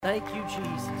Thank you,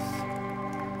 Jesus.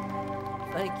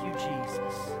 Thank you,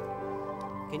 Jesus.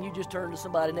 Can you just turn to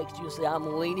somebody next to you and say,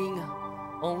 I'm leaning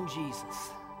on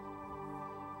Jesus?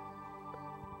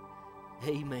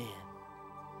 Amen.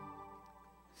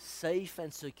 Safe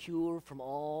and secure from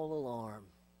all alarm,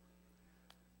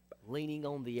 leaning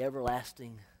on the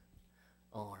everlasting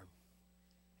arm.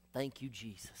 Thank you,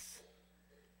 Jesus.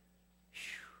 Whew.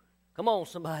 Come on,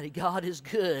 somebody. God is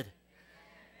good.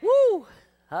 Woo!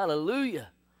 Hallelujah.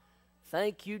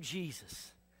 Thank you,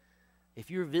 Jesus. If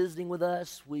you're visiting with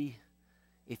us,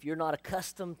 if you're not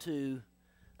accustomed to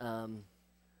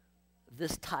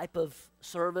this type of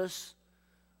service,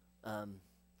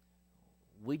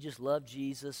 we just love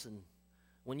Jesus. And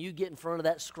when you get in front of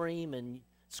that screen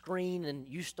and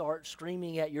you start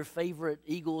screaming at your favorite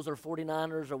Eagles or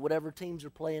 49ers or whatever teams are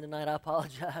playing tonight, I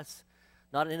apologize.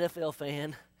 Not an NFL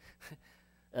fan.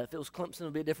 If it was Clemson, it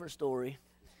would be a different story.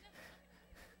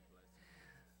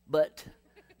 But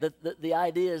the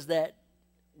idea is that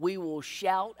we will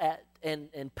shout at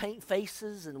and paint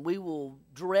faces, and we will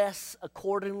dress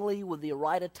accordingly with the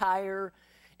right attire,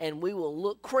 and we will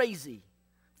look crazy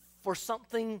for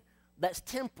something that's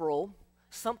temporal,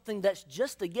 something that's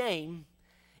just a game,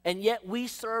 and yet we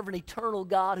serve an eternal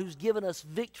God who's given us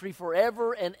victory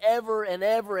forever and ever and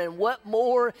ever. And what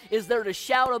more is there to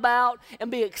shout about and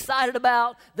be excited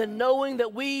about than knowing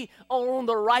that we are on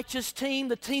the righteous team,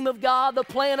 the team of God, the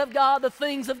plan of God, the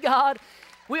things of God.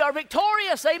 We are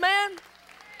victorious. Amen?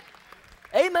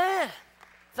 Amen.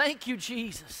 Thank you,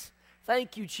 Jesus.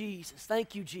 Thank you, Jesus.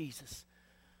 Thank you, Jesus.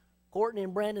 Courtney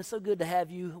and Brandon, so good to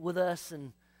have you with us,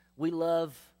 and we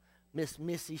love Miss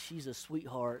Missy. She's a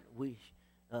sweetheart. We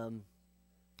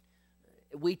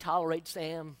tolerate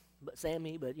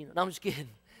Sammy, but no, I'm just kidding.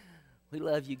 We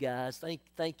love you guys.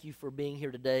 Thank you for being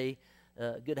here today.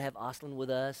 Good to have Oslin with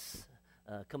us,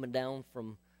 coming down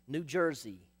from New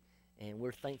Jersey, and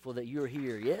we're thankful that you're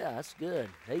here. Yeah, that's good.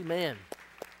 Amen.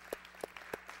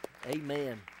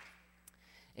 Amen.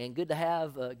 And good to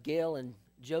have Gail and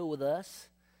Joe with us,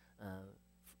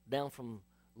 down from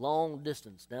long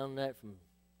distance, down that from.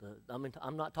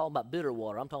 I'm not talking about bitter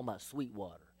water. I'm talking about sweet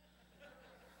water.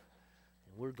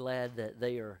 And we're glad that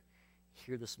they are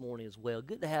here this morning as well.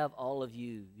 Good to have all of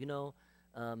you.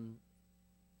 I'm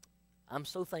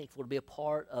so thankful to be a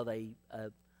part of a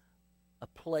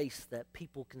place that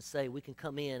people can say we can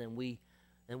come in and we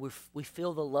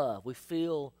feel the love. We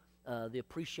feel the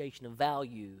appreciation and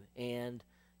value. And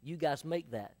you guys make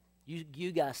that.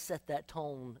 You guys set that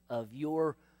tone of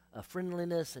your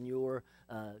friendliness and your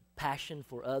passion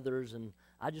for others, and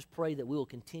I just pray that we will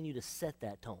continue to set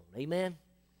that tone. Amen?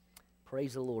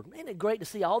 Praise the Lord. Isn't it great to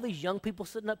see all these young people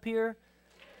sitting up here?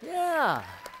 Yeah.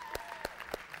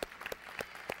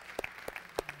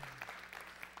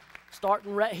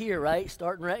 Starting right here, right?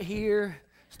 Starting right here.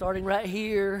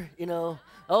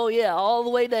 Oh, yeah, all the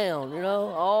way down,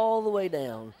 all the way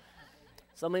down.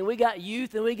 So, we got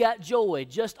youth and we got joy,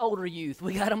 just older youth.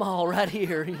 We got them all right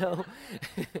here,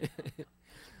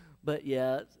 But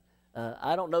yeah,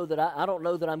 I don't know that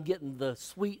I'm getting the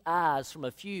sweet eyes from a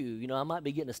few. I might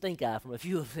be getting a stink eye from a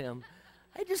few of them.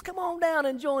 Hey, just come on down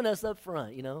and join us up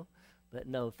front, But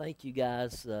no, thank you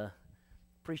guys.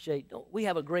 Appreciate. We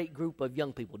have a great group of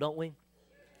young people, don't we?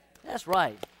 That's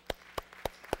right.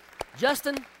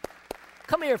 Justin,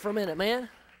 come here for a minute, man.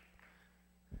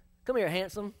 Come here,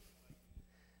 handsome.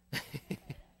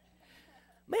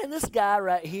 Man, this guy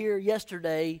right here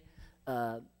yesterday,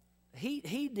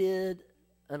 he did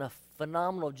a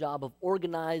phenomenal job of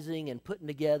organizing and putting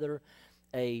together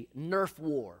a Nerf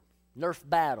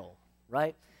battle,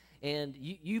 right? And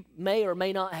you may or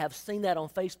may not have seen that on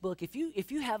Facebook.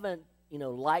 If you haven't,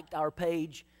 liked our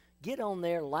page, get on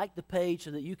there, like the page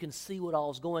so that you can see what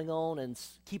all is going on and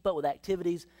keep up with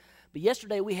activities. But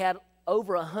yesterday we had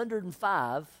over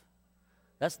 105.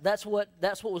 That's what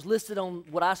was listed on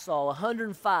what I saw.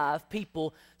 105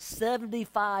 people,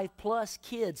 75 plus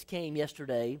kids came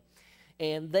yesterday,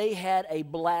 and they had a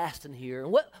blast in here.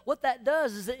 And what that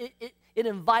does is it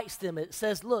invites them. It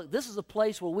says, look, this is a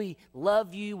place where we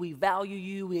love you, we value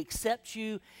you, we accept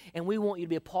you, and we want you to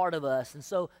be a part of us. And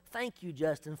so thank you,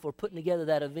 Justin, for putting together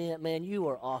that event. Man, you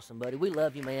are awesome, buddy. We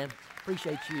love you, man.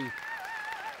 Appreciate you.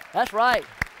 That's right.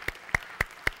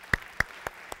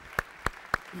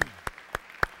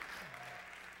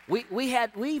 We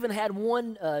even had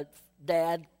one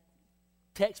dad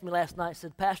text me last night and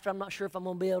said, Pastor, I'm not sure if I'm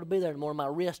going to be able to be there anymore. My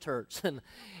wrist hurts. And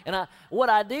what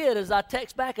I did is I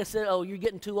text back and said, oh, you're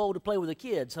getting too old to play with the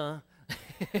kids, huh?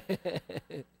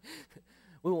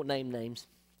 We won't name names.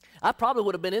 I probably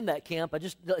would have been in that camp. I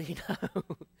just, you know.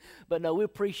 But no, we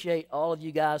appreciate all of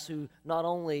you guys who not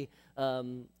only,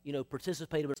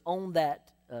 participated, but on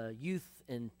that youth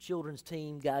and children's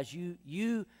team. Guys,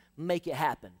 you make it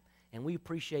happen. And we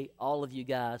appreciate all of you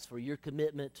guys for your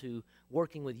commitment to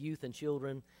working with youth and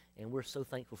children, and we're so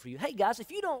thankful for you. Hey, guys,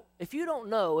 if you don't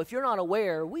know, if you're not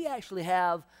aware, we actually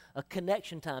have a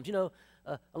connection times. You know,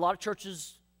 a lot of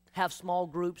churches have small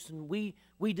groups, and we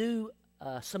do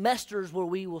semesters where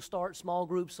we will start small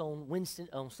groups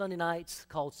on Sunday nights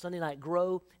called Sunday Night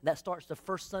Grow. That starts the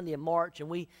first Sunday in March, and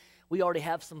we already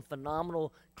have some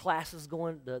phenomenal classes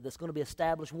going that's going to be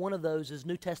established. One of those is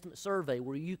New Testament Survey,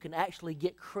 where you can actually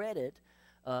get credit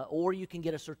or you can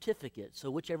get a certificate.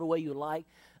 So whichever way you like,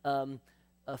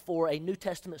 for a New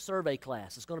Testament Survey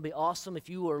class. It's going to be awesome. If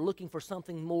you are looking for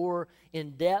something more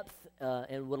in depth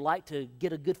and would like to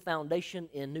get a good foundation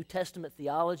in New Testament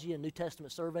theology and New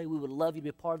Testament Survey, we would love you to be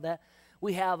a part of that.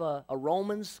 We have a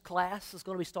Romans class that's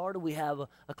going to be started. We have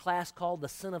a class called The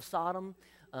Sin of Sodom.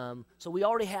 So we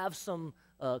already have some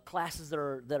classes that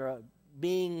are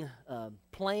being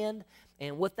planned,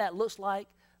 and what that looks like,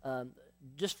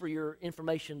 just for your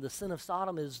information, the Sin of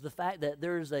Sodom is the fact that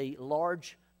there is a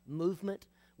large movement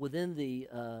within the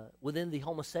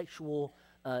homosexual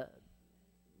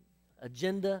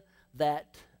agenda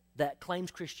that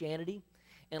claims Christianity,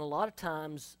 and a lot of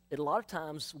times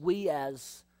we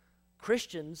as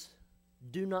Christians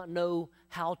do not know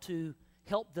how to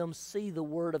help them see the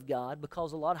Word of God,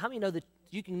 because how many know that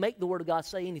you can make the Word of God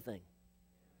say anything?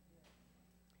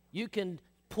 You can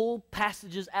pull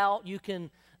passages out. You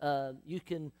can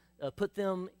put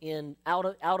them in out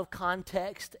of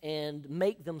context and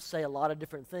make them say a lot of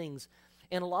different things.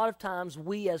 And a lot of times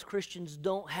we as Christians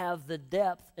don't have the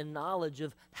depth and knowledge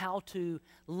of how to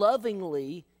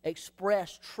lovingly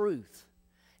express truth.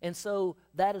 And so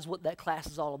that is what that class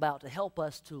is all about, to help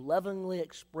us to lovingly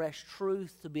express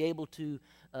truth, to be able to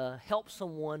help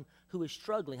someone who is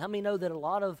struggling. How many know that a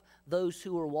lot of those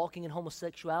who are walking in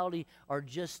homosexuality are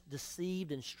just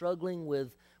deceived and struggling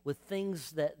with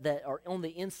things that are on the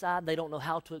inside they don't know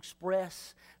how to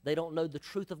express? They don't know the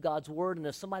truth of God's Word, and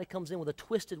if somebody comes in with a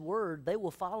twisted word, they will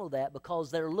follow that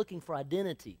because they're looking for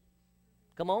identity.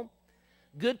 Come on?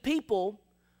 Good people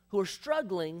who are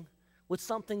struggling with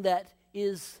something that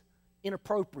is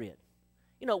inappropriate.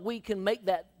 You know, we can make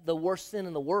that the worst sin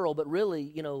in the world, but really,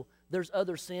 you know, there's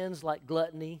other sins like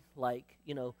gluttony, like,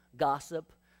 you know,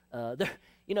 gossip. Why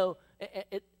don't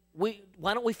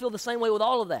we feel the same way with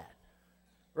all of that,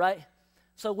 right?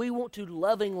 So we want to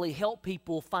lovingly help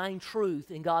people find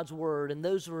truth in God's Word, and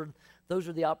those are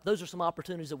some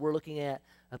opportunities that we're looking at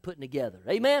putting together.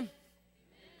 Amen?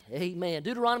 Amen.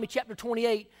 Deuteronomy chapter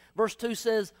 28, verse 2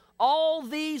 says, "All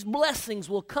these blessings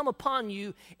will come upon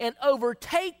you and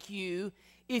overtake you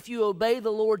if you obey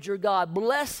the Lord your God.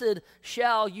 Blessed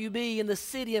shall you be in the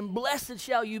city, and blessed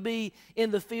shall you be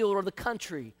in the field or the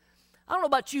country." I don't know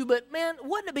about you, but man,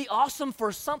 wouldn't it be awesome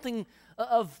for something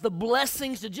of the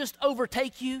blessings to just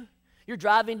overtake you? You're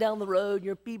driving down the road,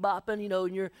 you're bebopping, you know,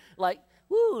 and you're like,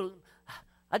 woo,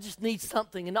 I just need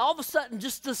something. And all of a sudden,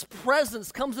 just this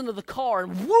presence comes into the car,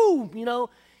 and woo, you know,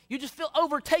 you just feel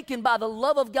overtaken by the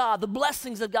love of God, the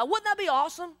blessings of God. Wouldn't that be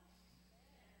awesome?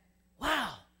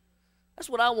 Wow. That's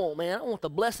what I want, man. I want the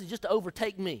blessings just to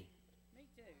overtake me. Me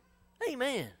too.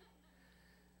 Amen.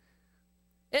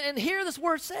 And here this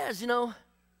word says, you know,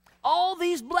 all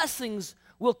these blessings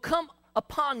will come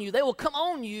upon you. They will come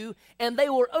on you, and they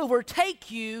will overtake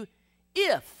you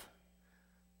if,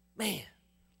 man,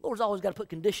 Lord's always got to put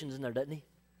conditions in there, doesn't he?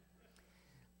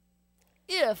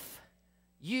 If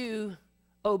you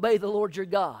obey the Lord your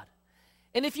God.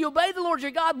 And if you obey the Lord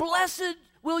your God, blessed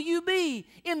will you be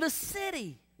in the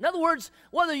city. In other words,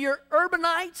 whether you're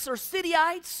urbanites or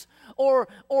cityites or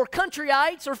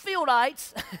countryites or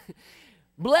fieldites,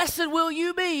 blessed will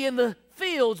you be in the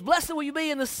fields, blessed will you be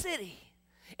in the city.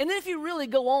 And then if you really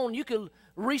go on, you can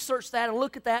research that and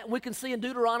look at that, and we can see in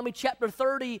Deuteronomy chapter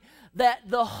 30 that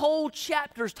the whole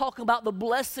chapter is talking about the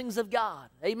blessings of God.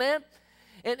 Amen?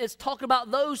 And it's talking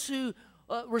about those who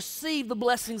receive the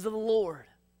blessings of the Lord.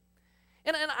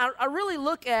 And I really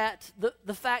look at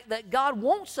the fact that God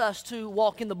wants us to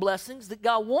walk in the blessings, that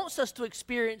God wants us to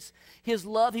experience His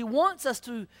love. He wants us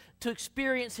to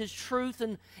experience His truth.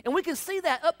 And we can see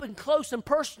that up and close and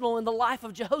personal in the life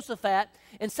of Jehoshaphat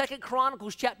in 2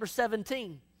 Chronicles chapter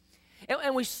 17.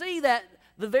 And we see that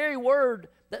the very word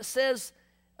that says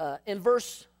in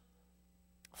verse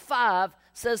 5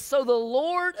 says, "So the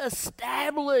Lord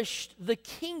established the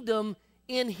kingdom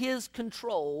in His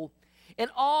control,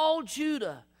 and all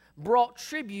Judah brought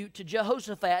tribute to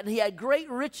Jehoshaphat, and he had great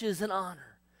riches and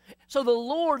honor." So the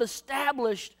Lord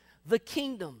established the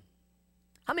kingdom.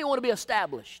 How many want to be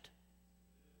established?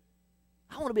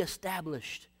 I want to be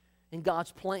established in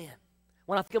God's plan.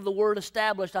 When I think of the word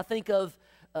established, I think of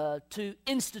to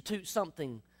institute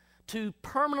something, to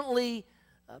permanently,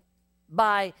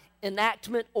 by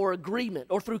enactment or agreement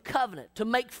or through covenant, to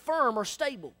make firm or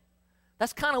stable.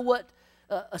 That's kind of what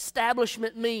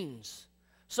establishment means.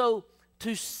 So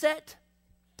to set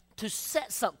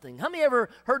something. How many ever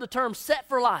heard the term set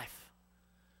for life?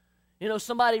 You know,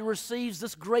 somebody receives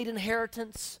this great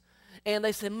inheritance and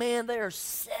they say, man, they are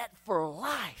set for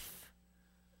life.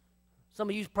 Some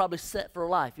of you probably set for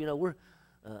life. You know,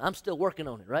 I'm still working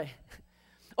on it, right?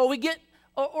 Or we get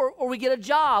a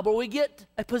job, or we get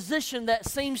a position that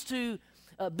seems to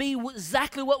be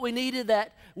exactly what we needed,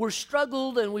 that we're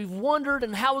struggled and we've wondered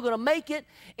and how we're going to make it,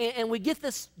 and we get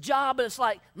this job and it's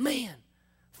like, man,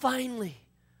 finally,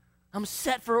 I'm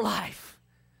set for life.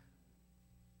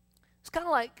 It's kind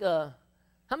of like, how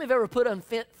many have ever put on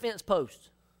fence posts?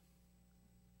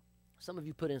 Some of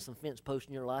you put in some fence posts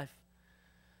in your life.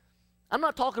 I'm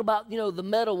not talking about, you know, the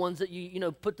metal ones that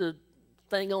you put the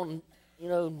thing on, you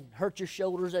know, hurt your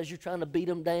shoulders as you're trying to beat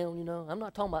them down, you know. I'm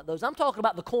not talking about those. I'm talking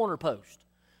about the corner post,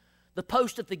 the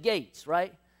post at the gates,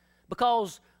 right?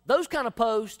 Because those kind of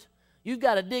posts, you've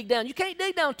got to dig down. You can't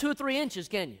dig down 2 or 3 inches,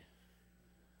 can you?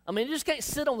 I mean, you just can't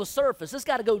sit on the surface. It's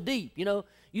got to go deep, you know.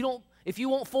 If you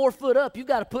want 4 foot up, you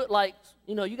got to put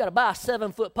you got to buy a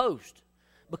 7-foot post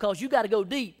because you got to go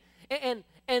deep. And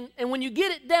when you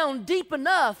get it down deep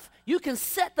enough, you can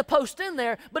set the post in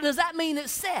there, but does that mean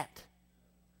it's set?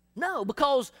 No,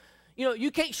 because, you know,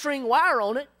 you can't string wire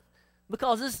on it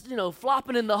because it's, you know,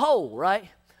 flopping in the hole, right?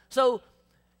 So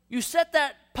you set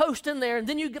that post in there, and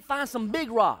then you find some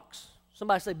big rocks.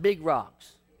 Somebody say big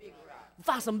rocks. Big rocks.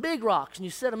 Find some big rocks, and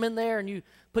you set them in there, and you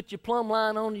put your plumb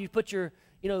line on, and you put your,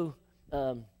 you know,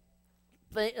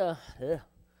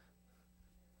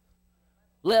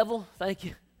 level. Thank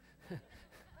you.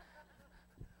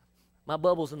 My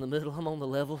bubble's in the middle. I'm on the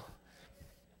level.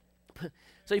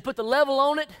 So you put the level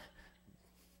on it.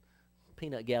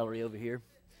 Peanut gallery over here.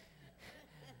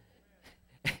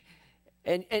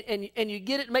 And you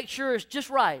get it, make sure it's just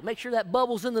right. Make sure that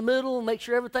bubble's in the middle, make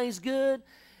sure everything's good.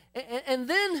 And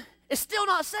then it's still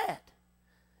not set.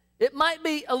 It might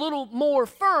be a little more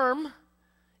firm.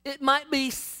 It might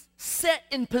be set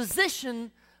in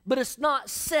position, but it's not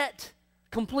set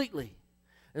completely.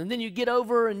 And then you get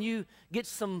over and you get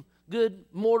some good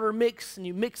mortar mix and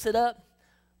you mix it up.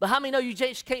 But how many know you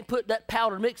just can't put that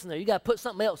powder mix in there? You got to put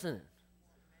something else in it.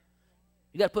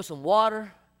 You got to put some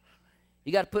water.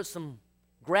 You got to put some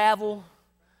gravel.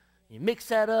 You mix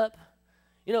that up.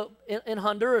 You know, in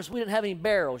Honduras, we didn't have any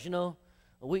barrels, you know.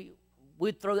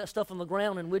 We'd throw that stuff on the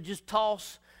ground and we'd just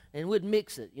toss and we'd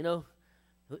mix it, you know.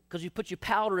 Because you put your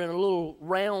powder in a little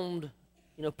round,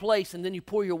 you know, place, and then you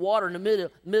pour your water in the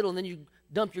middle, and then you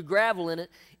dump your gravel in it,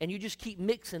 and you just keep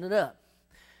mixing it up.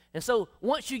 And so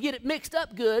once you get it mixed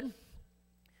up good,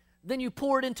 then you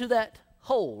pour it into that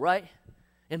hole, right?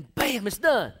 And bam, it's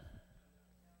done.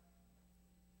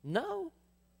 No.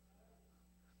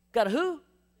 Got a who?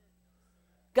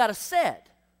 Got a set.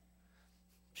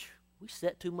 We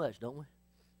set too much, don't we?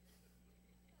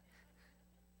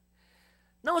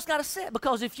 No, it's got a set,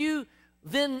 because if you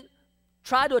then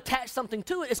try to attach something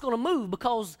to it, it's going to move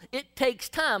because it takes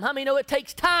time. How many know it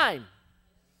takes time?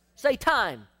 Say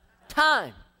time.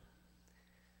 Time.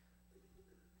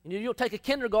 You don't take a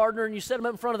kindergartner and you set them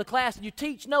up in front of the class and you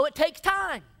teach. No, it takes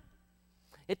time.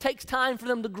 It takes time for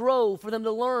them to grow, for them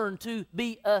to learn, to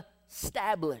be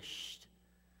established.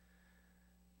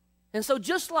 And so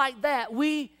just like that,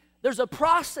 there's a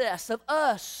process of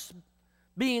us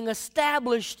being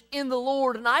established in the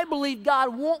Lord, and I believe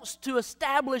God wants to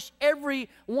establish every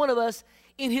one of us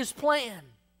in His plan.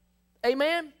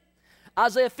 Amen?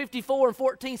 Isaiah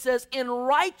 54:14 says, in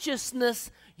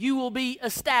righteousness you will be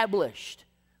established.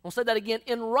 I'll say that again.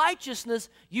 In righteousness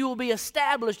you will be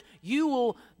established. You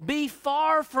will be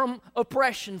far from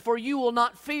oppression, for you will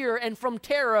not fear, and from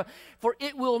terror, for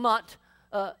it will not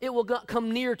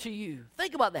come near to you.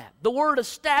 Think about that. The word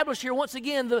established here, once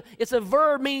again, it's a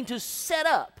verb meaning to set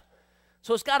up.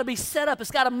 So it's got to be set up.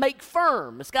 It's got to make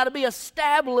firm. It's got to be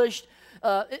established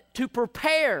to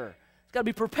prepare. It's got to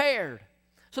be prepared.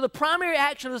 So the primary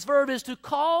action of this verb is to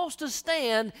cause to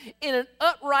stand in an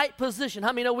upright position.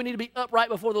 How many know we need to be upright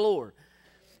before the Lord?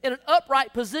 In an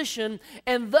upright position,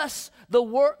 and thus the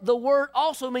word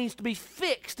also means to be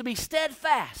fixed, to be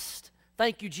steadfast.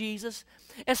 Thank you, Jesus.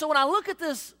 And so when I look at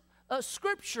this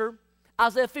scripture,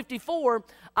 Isaiah 54,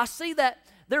 I see that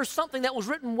there's something that was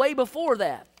written way before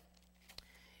that.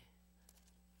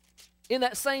 in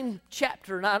that same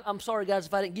chapter, and I'm sorry, guys,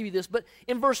 if I didn't give you this, but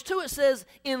in verse 2 it says,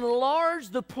 enlarge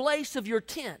the place of your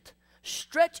tent,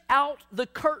 stretch out the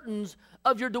curtains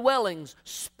of your dwellings,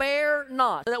 spare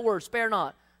not. That word, spare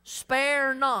not.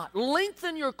 Spare not.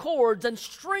 Lengthen your cords and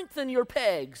strengthen your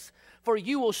pegs, for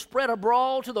you will spread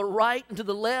abroad to the right and to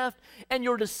the left, and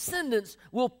your descendants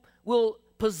will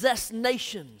possess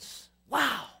nations.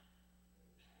 Wow.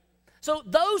 So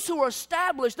those who are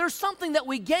established, there's something that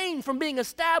we gain from being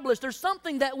established. There's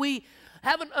something that we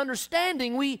have an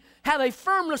understanding. We have a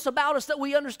firmness about us that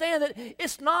we understand that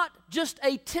it's not just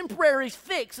a temporary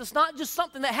fix. It's not just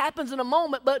something that happens in a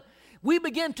moment, but we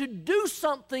begin to do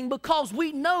something because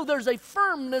we know there's a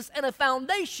firmness and a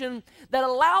foundation that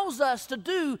allows us to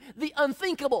do the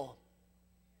unthinkable.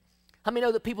 How many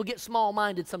know that people get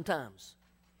small-minded sometimes?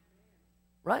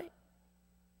 Right?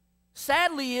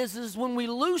 Sadly is when we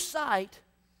lose sight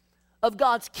of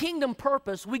God's kingdom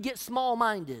purpose, we get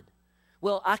small-minded.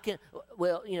 Well,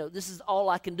 this is all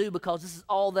I can do because this is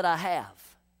all that I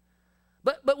have.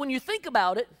 But when you think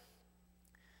about it,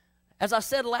 as I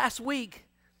said last week,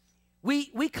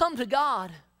 we come to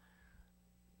God,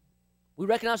 we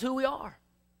recognize who we are.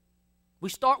 We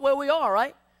start where we are,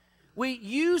 right? We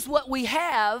use what we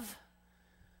have,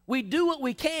 we do what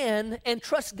we can, and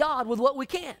trust God with what we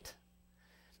can't.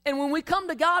 And when we come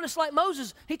to God, it's like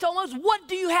Moses. He told Moses, what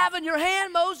do you have in your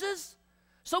hand, Moses?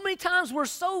 So many times we're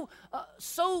so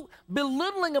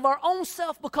belittling of our own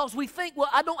self because we think, well,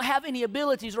 I don't have any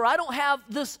abilities, or I don't have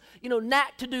this,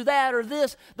 knack to do that or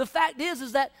this. The fact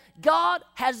is that God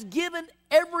has given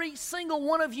every single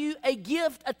one of you a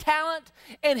gift, a talent,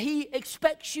 and He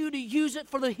expects you to use it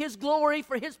for His glory,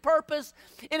 for His purpose.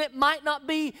 And it might not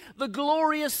be the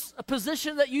glorious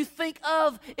position that you think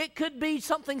of. It could be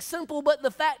something simple, but the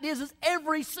fact is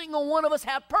every single one of us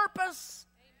have purpose.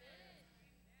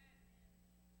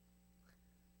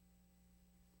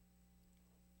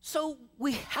 So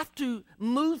we have to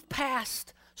move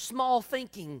past small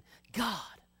thinking. God,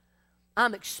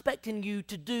 I'm expecting you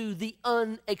to do the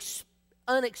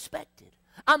unexpected.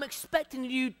 I'm expecting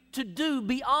you to do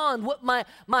beyond what my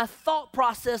thought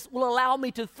process will allow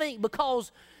me to think,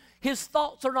 because His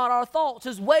thoughts are not our thoughts.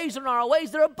 His ways are not our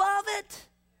ways. They're above it.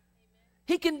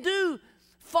 He can do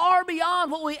far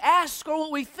beyond what we ask or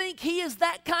what we think. He is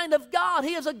that kind of God.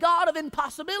 He is a God of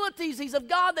impossibilities. He's a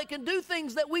God that can do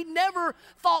things that we never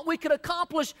thought we could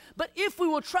accomplish. But if we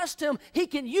will trust Him, He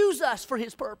can use us for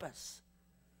His purpose.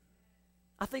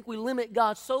 I think we limit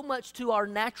God so much to our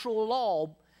natural law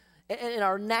and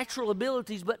our natural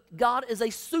abilities, but God is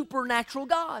a supernatural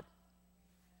God.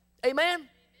 Amen?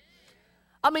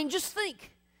 I mean, just think.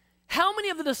 How many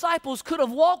of the disciples could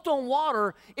have walked on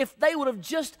water if they would have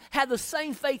just had the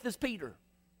same faith as Peter?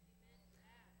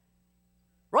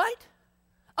 Right?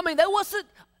 I mean, they wasn't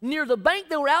near the bank.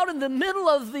 They were out in the middle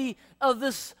of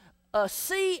this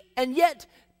sea, and yet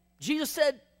Jesus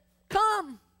said,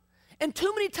 come. And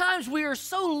too many times we are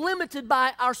so limited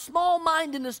by our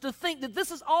small-mindedness to think that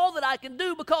this is all that I can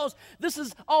do because this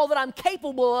is all that I'm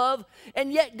capable of.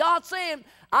 And yet God's saying,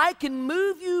 I can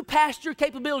move you past your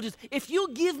capabilities. If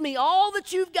you'll give me all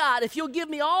that you've got, if you'll give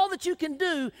me all that you can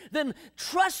do, then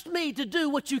trust me to do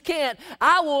what you can't.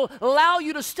 I will allow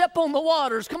you to step on the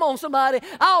waters. Come on, somebody.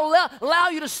 I'll allow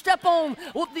you to step on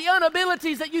the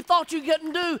inabilities that you thought you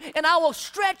couldn't do, and I will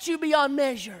stretch you beyond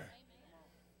measure.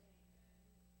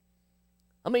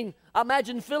 I mean, I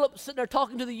imagine Philip sitting there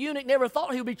talking to the eunuch, never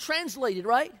thought he would be translated,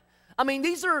 right? I mean,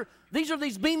 these are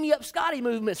these beam me up Scotty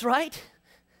movements, right?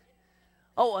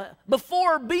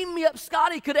 Before beam me up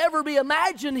Scotty could ever be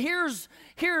imagined, here's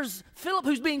Philip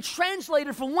who's being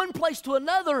translated from one place to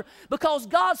another, because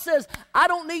God says, I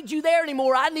don't need you there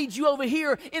anymore. I need you over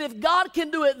here. And if God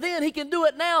can do it then, He can do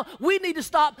it now. We need to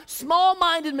stop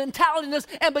small-minded mentalityness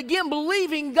and begin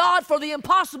believing God for the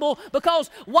impossible, because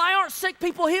why aren't sick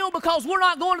people healed? Because we're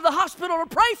not going to the hospital to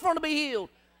pray for them to be healed.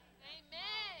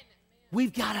 Amen.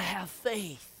 We've got to have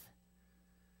faith.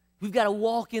 We've got to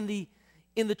walk in the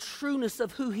trueness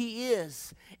of who He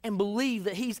is and believe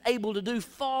that He's able to do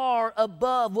far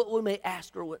above what we may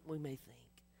ask or what we may think.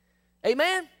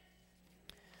 Amen?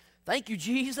 Thank you,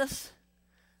 Jesus.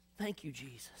 Thank you,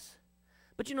 Jesus.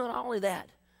 But not only that,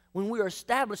 when we are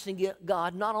establishing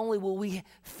God, not only will we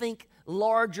think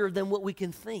larger than what we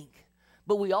can think,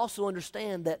 but we also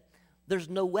understand that there's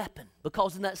no weapon.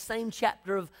 Because in that same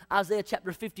chapter of Isaiah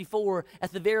chapter 54,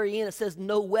 at the very end it says,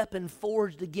 no weapon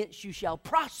forged against you shall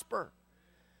prosper.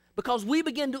 because we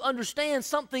begin to understand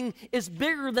something is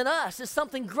bigger than us. It's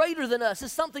something greater than us.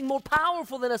 It's something more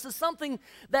powerful than us. It's something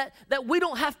that we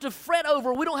don't have to fret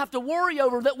over. We don't have to worry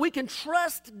over, that we can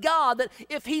trust God, that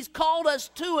if He's called us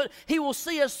to it, He will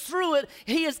see us through it.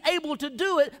 He is able to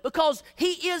do it because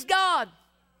He is God.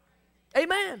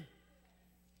 Amen.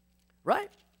 Right?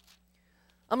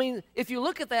 I mean, if you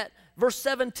look at that, verse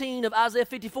 17 of Isaiah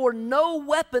 54, no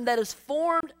weapon that is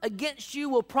formed against you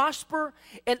will prosper,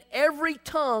 and every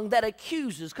tongue that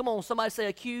accuses, come on, somebody say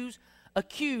accuse.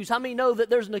 Accuse. How many know that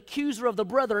there's an accuser of the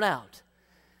brethren out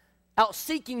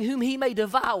seeking whom he may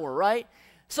devour, right?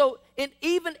 So,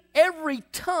 even every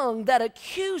tongue that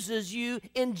accuses you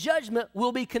in judgment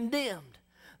will be condemned.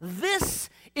 This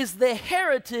is the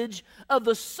heritage of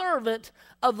the servant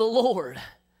of the Lord.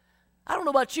 I don't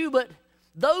know about you, but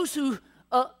those who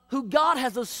God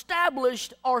has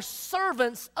established are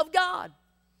servants of God.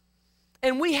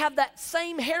 And we have that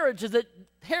same heritage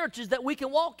that we can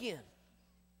walk in.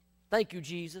 Thank you,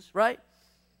 Jesus, right?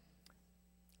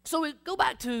 So we go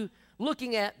back to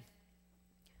looking at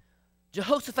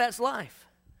Jehoshaphat's life.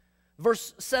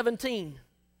 Verse 5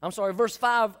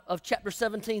 of chapter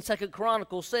 17, 2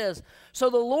 Chronicles says, so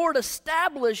the Lord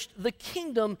established the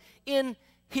kingdom in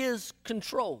His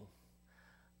control.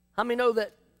 How many know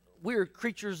that we're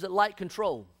creatures that like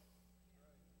control?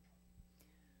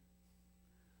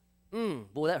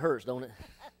 Boy, that hurts, don't it?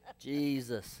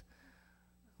 Jesus.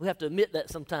 We have to admit that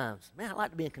sometimes. Man, I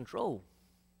like to be in control.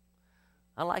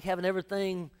 I like having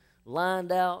everything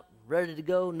lined out, ready to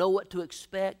go, know what to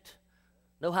expect,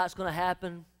 know how it's going to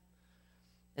happen.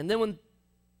 And then when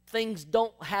things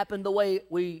don't happen the way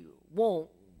we want,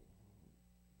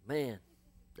 man,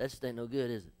 that just ain't no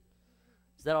good, is it?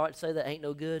 Is that all right to say that ain't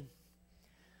no good?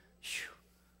 Whew.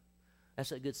 That's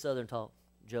that good Southern talk,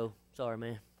 Joe. Sorry,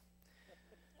 man.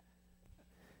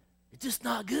 It's just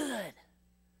not good.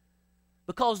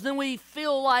 Because then we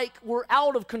feel like we're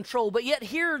out of control. But yet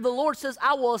here the Lord says,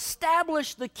 I will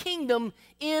establish the kingdom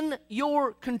in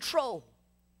your control.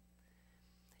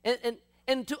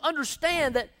 And to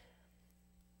understand that,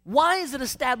 why is it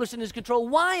established in His control?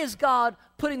 Why is God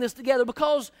putting this together?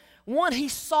 Because, one, He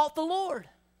sought the Lord.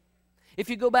 If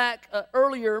you go back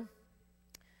earlier,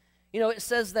 it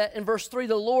says that in verse 3,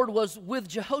 the Lord was with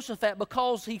Jehoshaphat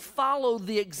because he followed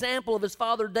the example of his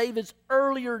father David's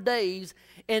earlier days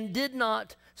and did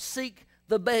not seek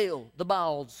the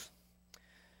Baals,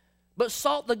 but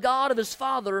sought the God of his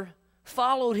father,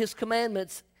 followed His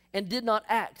commandments, and did not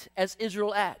act as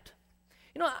Israel act.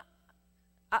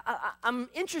 I'm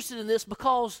interested in this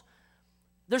because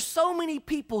there's so many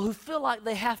people who feel like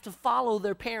they have to follow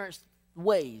their parents'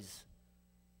 ways.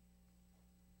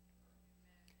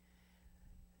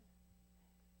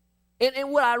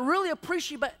 And what I really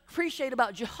appreciate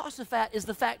about Jehoshaphat is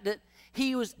the fact that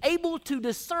he was able to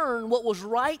discern what was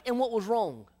right and what was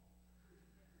wrong.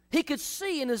 He could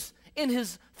see in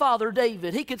his father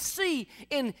David, he could see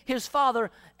in his father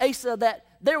Asa that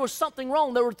there was something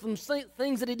wrong. There were some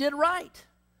things that he did right.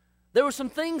 There were some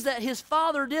things that his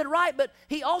father did right, but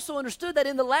he also understood that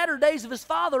in the latter days of his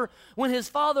father, when his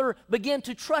father began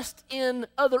to trust in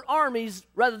other armies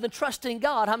rather than trusting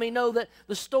God. How many know that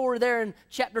the story there in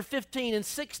chapter 15 and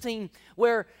 16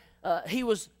 where he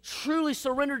was truly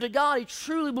surrendered to God, he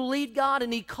truly believed God,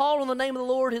 and he called on the name of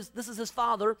the Lord. This is his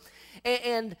father.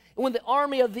 And when the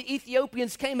army of the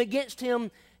Ethiopians came against him,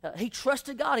 he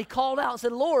trusted God. He called out and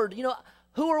said, Lord,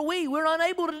 who are we? We're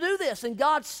unable to do this. And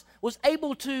God was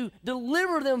able to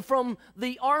deliver them from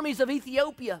the armies of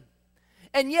Ethiopia.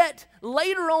 And yet,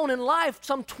 later on in life,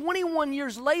 some 21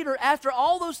 years later, after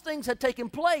all those things had taken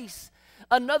place,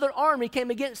 another army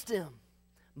came against him.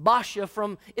 Baasha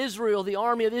from Israel, the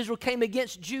army of Israel, came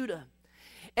against Judah.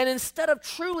 And instead of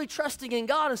truly trusting in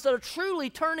God, instead of truly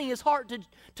turning his heart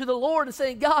to the Lord and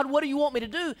saying, God, what do you want me to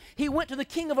do? He went to the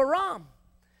king of Aram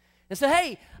and said,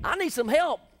 hey, I need some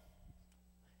help.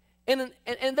 And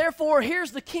therefore,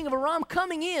 here's the king of Aram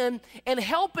coming in and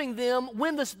helping them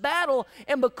win this battle.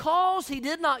 And because he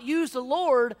did not use the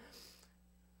Lord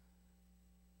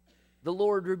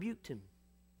rebuked him.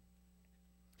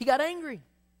 He got angry.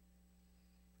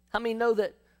 How many know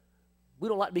that we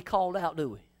don't like to be called out, do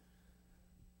we?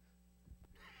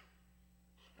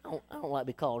 I don't like to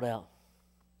be called out.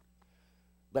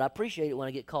 But I appreciate it when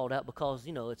I get called out because,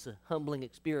 it's a humbling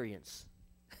experience.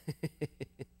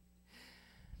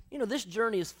 This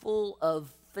journey is full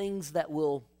of things that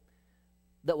will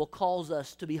cause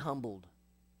us to be humbled.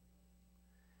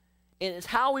 And it's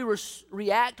how we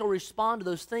react or respond to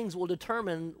those things will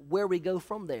determine where we go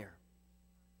from there.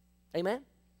 Amen?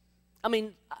 I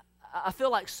mean, I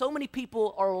feel like so many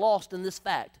people are lost in this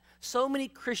fact. So many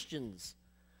Christians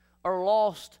are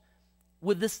lost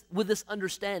with this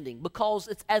understanding, because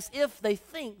it's as if they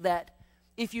think that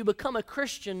if you become a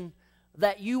Christian,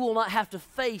 that you will not have to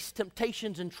face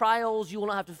temptations and trials, you will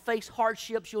not have to face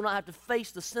hardships, you will not have to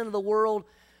face the sin of the world.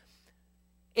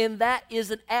 And that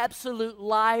is an absolute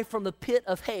lie from the pit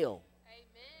of hell.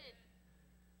 Amen.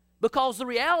 Because the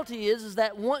reality is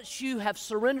that once you have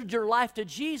surrendered your life to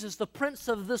Jesus, the prince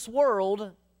of this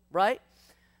world, right?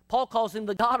 Paul calls him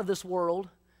the god of this world.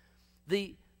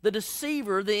 The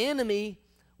deceiver, the enemy,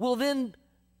 will then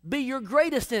be your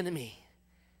greatest enemy.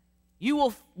 You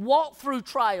will walk through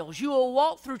trials. You will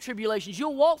walk through tribulations.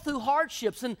 You'll walk through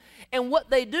hardships. And what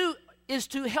they do is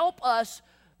to help us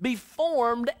be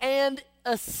formed and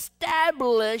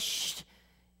established.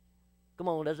 Come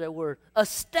on, there's that word.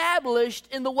 Established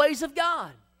in the ways of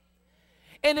God.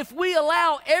 And if we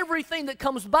allow everything that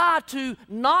comes by to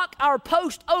knock our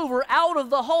post over out of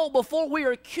the hole before we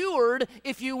are cured,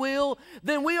 if you will,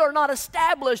 then we are not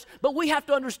established. But we have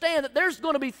to understand that there's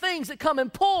going to be things that come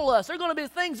and pull us. There are going to be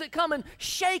things that come and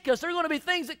shake us. There are going to be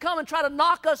things that come and try to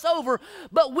knock us over.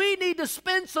 But we need to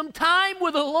spend some time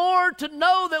with the Lord to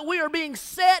know that we are being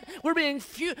set, we're being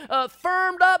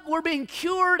firmed up, we're being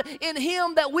cured in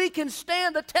Him, that we can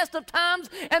stand the test of times,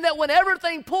 and that when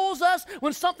everything pulls us,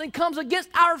 when something comes against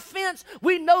our fence,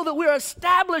 we know that we're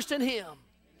established in Him.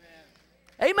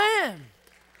 Amen.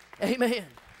 Amen.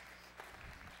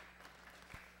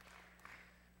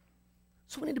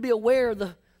 So we need to be aware of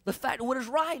the fact of what is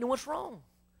right and what's wrong.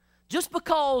 Just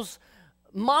because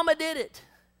mama did it,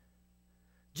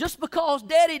 just because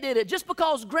daddy did it, just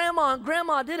because grandma and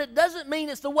grandma did it, doesn't mean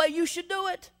it's the way you should do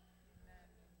it.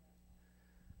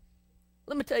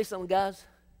 Let me tell you something, guys.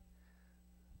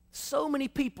 So many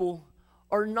people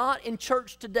are not in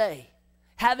church today,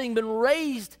 having been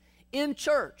raised in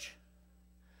church,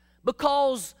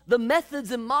 because the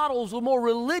methods and models were more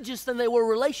religious than they were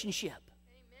relationship.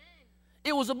 Amen.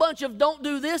 It was a bunch of don't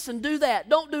do this and do that,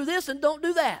 don't do this and don't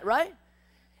do that, right?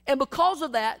 And because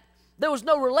of that, there was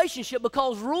no relationship,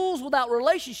 because rules without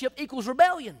relationship equals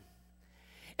rebellion.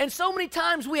 And so many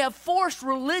times we have forced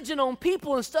religion on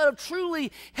people instead of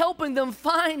truly helping them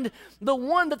find the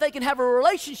one that they can have a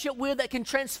relationship with, that can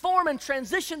transform and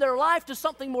transition their life to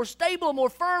something more stable and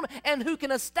more firm, and who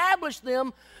can establish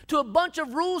them to a bunch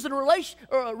of rules and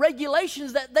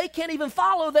regulations that they can't even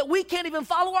follow, that we can't even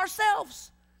follow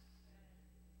ourselves.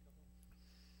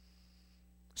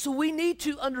 So we need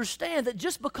to understand that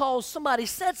just because somebody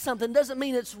said something doesn't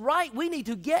mean it's right. We need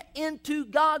to get into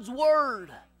God's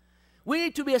Word. We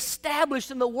need to be established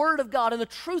in the Word of God and the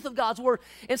truth of God's Word.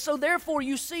 And so therefore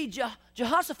you see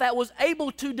Jehoshaphat was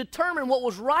able to determine what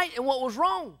was right and what was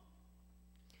wrong.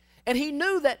 And he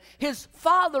knew that his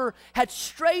father had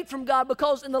strayed from God,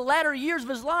 because in the latter years of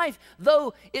his life,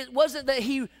 though it wasn't that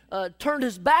he turned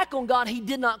his back on God, he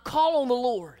did not call on the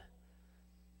Lord.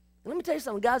 And let me tell you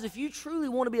something, guys. If you truly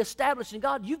want to be established in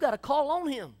God, you've got to call on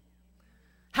Him.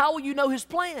 How will you know His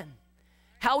plan?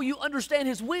 How will you understand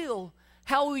His will?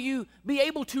 How will you be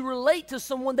able to relate to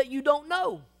someone that you don't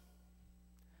know?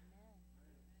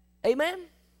 Amen?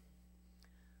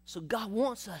 So God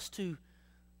wants us to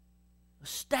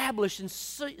establish and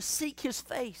seek His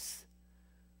face.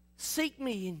 Seek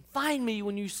me and find me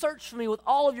when you search for me with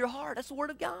all of your heart. That's the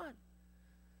Word of God.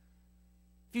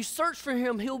 If you search for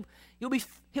Him,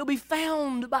 He'll be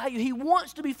found by you. He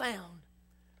wants to be found.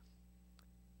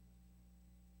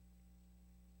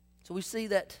 So we see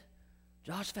that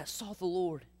Jehoshaphat sought the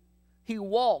Lord. He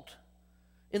walked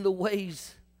in the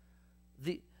ways,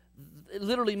 it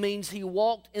literally means he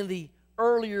walked in the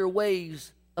earlier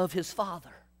ways of his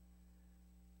father.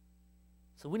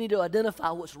 So we need to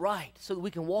identify what's right so that we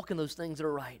can walk in those things that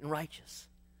are right and righteous.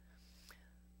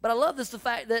 But I love the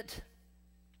fact that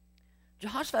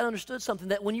Jehoshaphat understood something,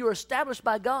 that when you're established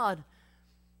by God,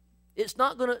 it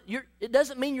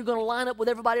doesn't mean you're going to line up with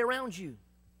everybody around you.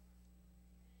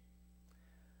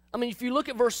 I mean, if you look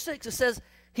at verse 6, it says,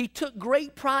 he took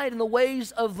great pride in the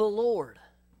ways of the Lord.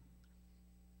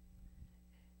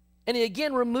 And he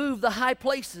again removed the high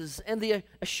places and the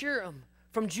Asherim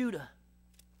from Judah.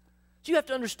 So you have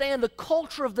to understand the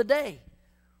culture of the day.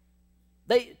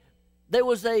 There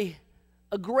was a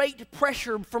great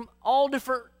pressure from all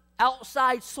different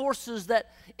outside sources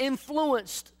that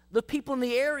influenced the people in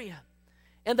the area.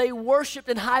 And they worshiped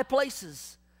in high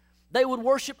places. They would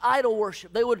worship idol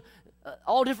worship. They would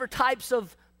all different types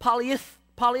of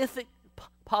polytheistic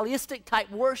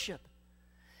type worship.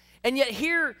 And yet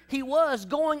here he was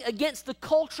going against the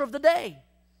culture of the day.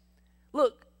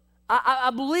 Look, I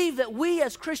believe that we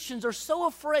as Christians are so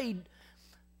afraid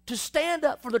to stand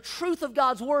up for the truth of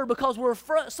God's Word, because we're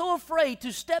so afraid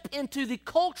to step into the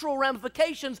cultural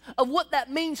ramifications of what that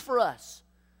means for us.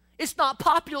 It's not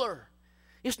popular.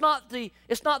 It's not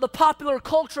the popular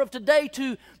culture of today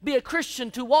to be a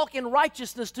Christian, to walk in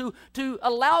righteousness, to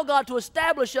allow God to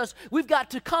establish us. We've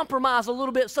got to compromise a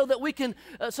little bit so that we can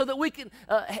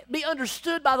be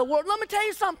understood by the world. Let me tell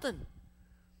you something.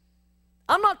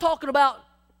 I'm not talking about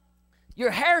your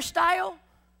hairstyle.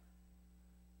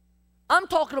 I'm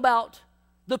talking about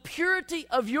the purity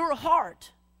of your heart.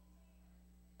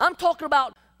 I'm talking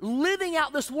about living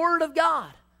out this Word of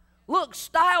God. Look,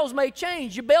 styles may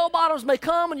change. Your bell bottoms may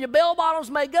come and your bell bottoms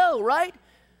may go, right?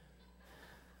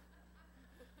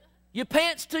 Your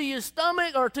pants to your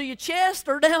stomach or to your chest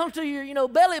or down to your,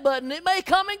 belly button, it may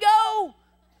come and go.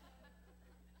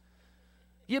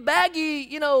 Your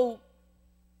baggy,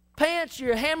 pants,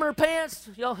 your hammer pants,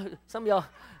 some of y'all,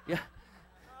 yeah.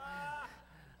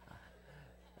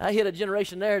 I hit a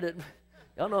generation there that,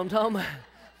 y'all know what I'm talking about.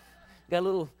 Got a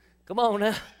little, come on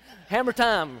now. Hammer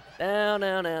time.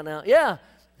 Down. Yeah.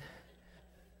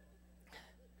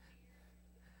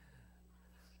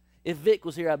 If Vic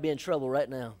was here, I'd be in trouble right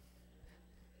now.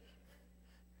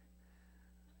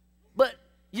 But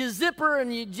your zipper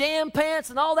and your jam pants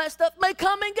and all that stuff may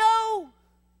come and go.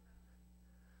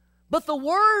 But the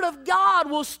Word of God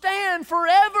will stand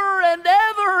forever and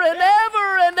ever and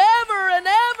ever and ever and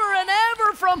ever and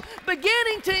ever from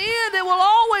beginning to end. It will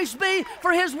always be,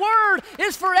 for His Word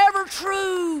is forever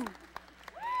true.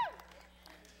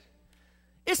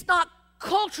 It's not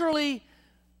culturally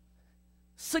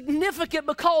significant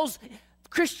because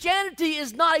Christianity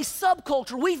is not a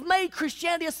subculture. We've made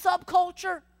Christianity a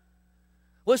subculture.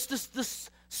 Well, it's just this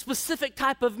specific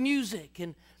type of music.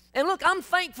 And look, I'm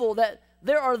thankful that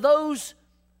there are those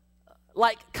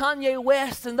like Kanye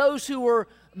West and those who are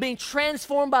being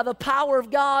transformed by the power of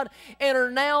God and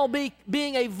are now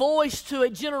being a voice to a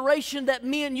generation that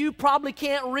me and you probably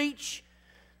can't reach,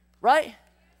 right?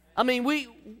 I mean,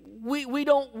 we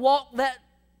don't walk that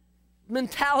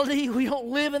mentality. We don't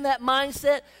live in that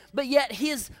mindset, but yet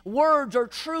His words are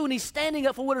true and He's standing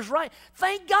up for what is right.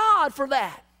 Thank God for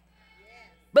that.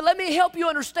 But let me help you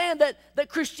understand that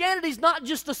Christianity is not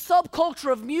just a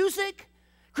subculture of music.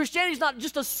 Christianity is not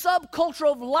just a subculture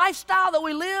of lifestyle that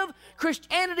we live.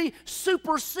 Christianity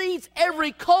supersedes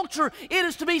every culture. It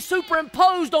is to be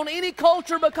superimposed on any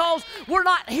culture because we're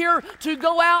not here to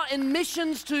go out in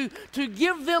missions to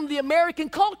give them the American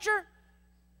culture.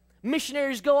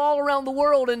 Missionaries go all around the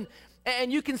world,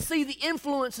 and you can see the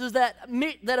influences that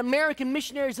American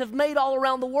missionaries have made all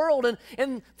around the world.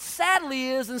 And sadly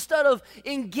is, instead of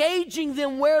engaging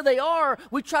them where they are,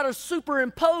 we try to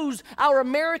superimpose our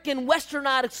American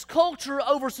westernized culture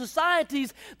over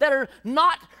societies that are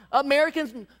not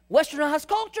American westernized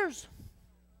cultures.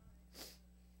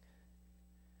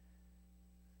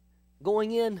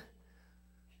 Going in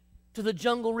to the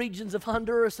jungle regions of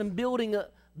Honduras and building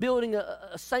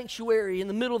a sanctuary in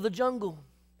the middle of the jungle.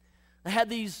 I had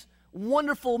these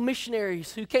wonderful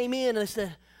missionaries who came in and they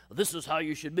said, this is how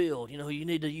you should build. You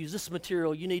need to use this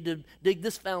material. You need to dig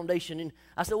this foundation. And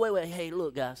I said, wait, hey,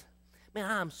 look, guys. Man,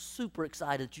 I'm super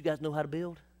excited that you guys know how to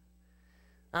build.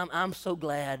 I'm so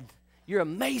glad. You're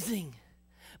amazing.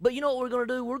 But you know what we're going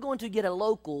to do? We're going to get a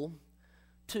local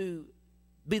to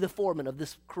be the foreman of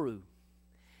this crew.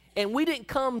 And we didn't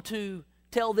come to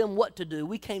tell them what to do.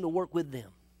 We came to work with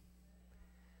them.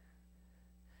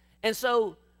 And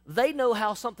so they know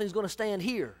how something's going to stand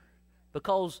here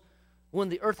because when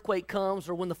the earthquake comes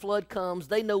or when the flood comes,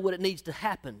 they know what it needs to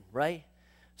happen, right?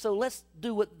 So let's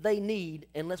do what they need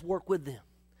and let's work with them,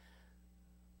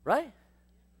 right?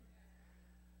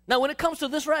 Now, when it comes to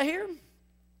this right here,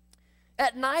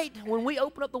 at night when we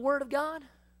open up the Word of God,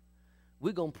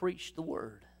 we're going to preach the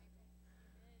Word.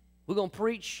 We're going to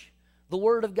preach the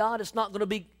Word of God. It's not going to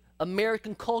be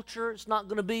American culture. It's not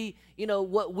going to be,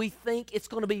 what we think. It's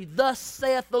going to be, thus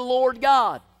saith the Lord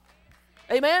God.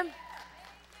 Amen?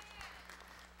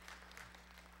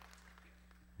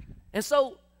 And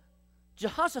so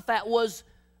Jehoshaphat was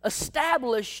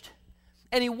established,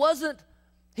 and he wasn't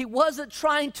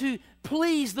trying to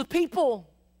please the people.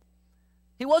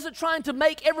 He wasn't trying to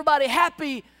make everybody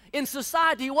happy in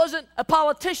society. He wasn't a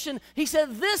politician. He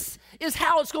said, this is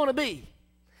how it's going to be.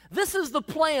 This is the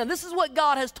plan. This is what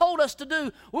God has told us to do.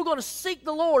 We're going to seek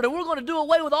the Lord, and we're going to do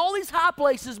away with all these high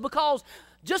places because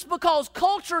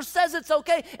culture says it's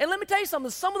okay. And let me tell you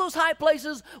something. Some of those high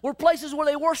places were places where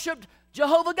they worshiped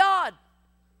Jehovah God.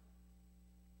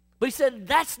 But he said,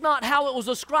 that's not how it was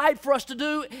ascribed for us to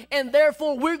do, and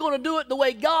therefore we're going to do it the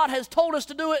way God has told us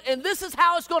to do it, and this is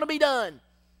how it's going to be done.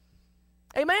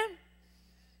 Amen?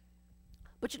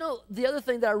 But the other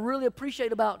thing that I really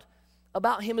appreciate about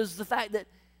him is the fact that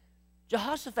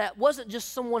Jehoshaphat wasn't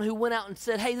just someone who went out and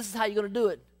said, hey, this is how you're going to do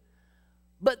it.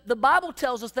 But the Bible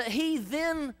tells us that he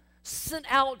then sent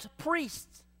out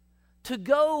priests to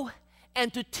go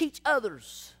and to teach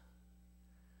others.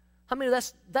 I mean,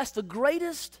 that's the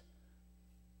greatest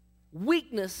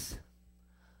weakness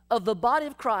of the body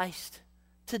of Christ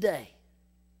today.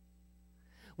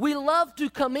 We love to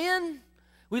come in,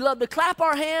 we love to clap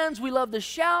our hands, we love to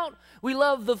shout, we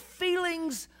love the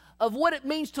feelings of what it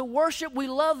means to worship, we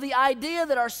love the idea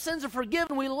that our sins are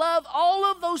forgiven, we love all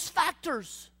of those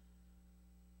factors.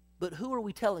 But who are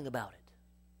we telling about it?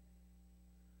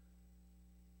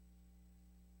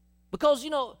 Because,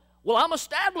 well, I'm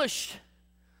established.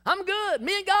 I'm good.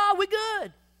 Me and God, we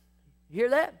good. You hear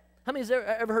that? How many has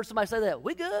ever heard somebody say that?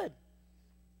 We good.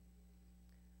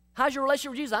 How's your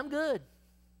relationship with Jesus? I'm good.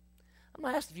 I'm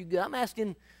not asking if you're good. I'm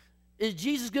asking, is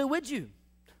Jesus good with you?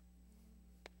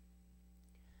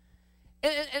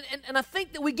 And I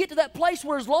think that we get to that place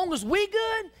where as long as we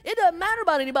good, it doesn't matter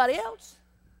about anybody else.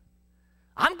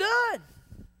 I'm good.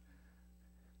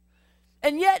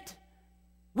 And yet,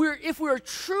 if we're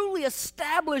truly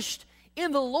established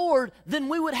in the Lord, then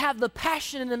we would have the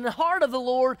passion in the heart of the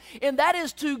Lord, and that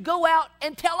is to go out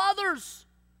and tell others.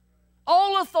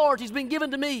 All authority has been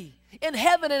given to me in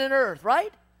heaven and in earth,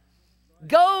 right?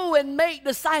 Go and make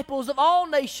disciples of all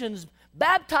nations,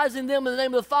 baptizing them in the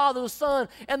name of the Father, the Son,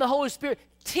 and the Holy Spirit,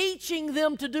 teaching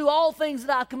them to do all things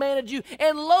that I commanded you.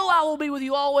 And lo, I will be with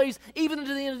you always, even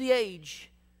unto the end of the age.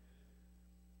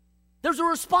 There's a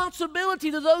responsibility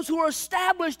to those who are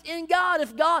established in God.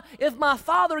 If my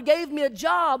Father gave me a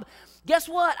job, guess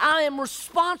what? I am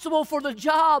responsible for the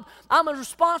job. I'm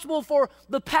responsible for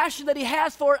the passion that He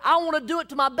has for it. I want to do it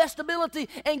to my best ability.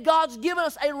 And God's given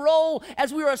us a role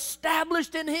as we are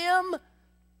established in Him.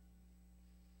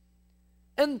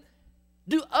 And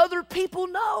do other people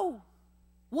know?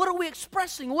 What are we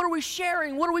expressing? What are we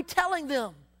sharing? What are we telling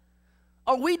them?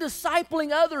 Are we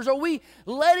discipling others? Are we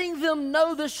letting them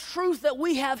know this truth that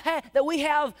we have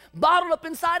bottled up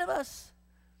inside of us?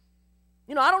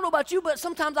 I don't know about you, but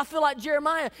sometimes I feel like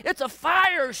Jeremiah. It's a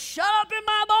fire shut up in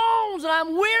my bones, and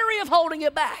I'm weary of holding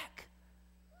it back.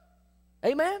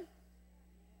 Amen?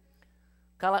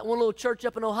 Kind of like one little church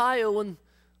up in Ohio when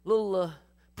little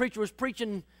preacher was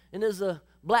preaching, and there's a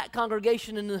black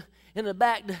congregation in the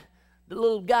back. The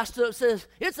little guy stood up and says,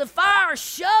 it's a fire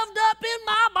shoved up in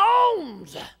my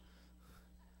bones.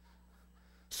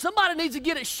 Somebody needs to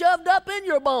get it shoved up in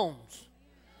your bones.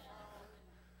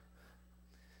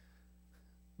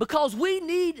 Because we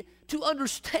need to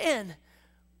understand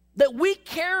that we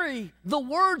carry the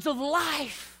words of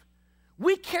life.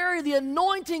 We carry the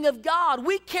anointing of God.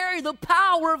 We carry the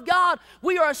power of God.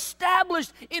 We are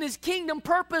established in His kingdom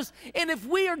purpose. And if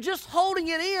we are just holding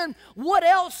it in, what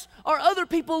else are other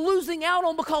people losing out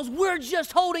on because we're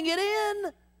just holding it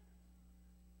in?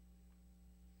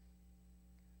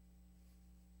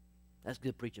 That's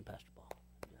good preaching, Pastor Paul.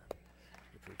 Yeah.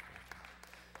 Good preaching, Pastor.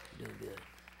 You're doing good.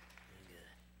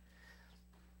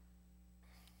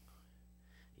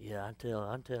 Yeah, I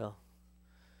can tell.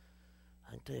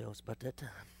 It's about that time.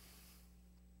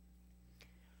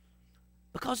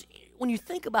 Because when you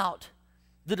think about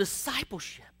the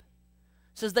discipleship,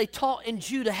 it says they taught in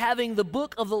Judah, having the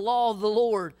book of the law of the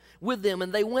Lord with them,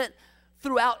 and they went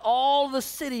throughout all the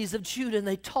cities of Judah, and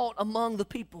they taught among the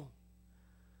people.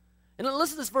 And then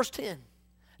listen to this, verse 10.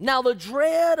 Now the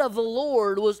dread of the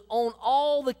Lord was on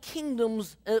all the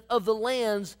kingdoms of the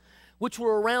lands which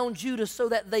were around Judah, so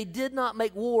that they did not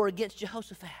make war against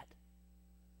Jehoshaphat.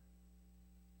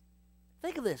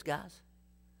 Think of this, guys.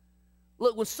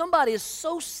 Look, when somebody is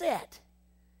so set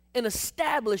and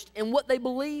established in what they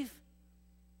believe,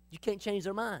 you can't change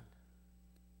their mind.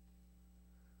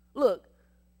 Look,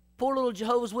 poor little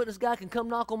Jehovah's Witness guy can come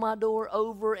knock on my door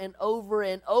over and over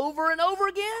and over and over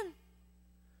again.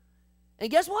 And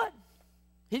guess what?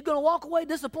 He's going to walk away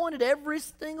disappointed every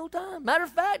single time. Matter of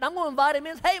fact, I'm going to invite him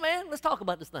in. Hey, man, let's talk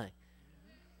about this thing.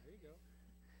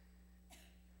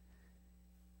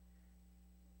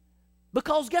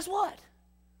 Because guess what?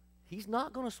 He's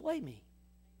not going to sway me.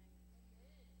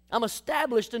 I'm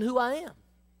established in who I am.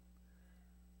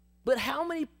 But how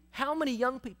many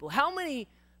young people, how many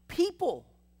people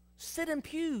sit in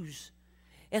pews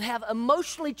and have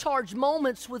emotionally charged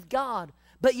moments with God,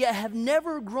 but yet have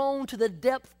never grown to the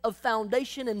depth of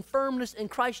foundation and firmness in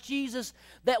Christ Jesus,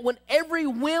 that when every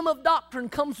whim of doctrine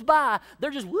comes by,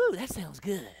 they're just, woo, that sounds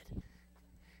good.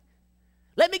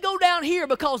 Let me go down here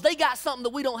because they got something that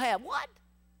we don't have. What?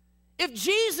 If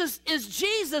Jesus is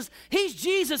Jesus, He's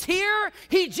Jesus here,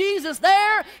 He's Jesus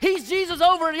there, He's Jesus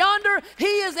over yonder, He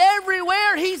is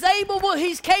everywhere, He's able,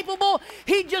 He's capable.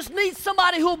 He just needs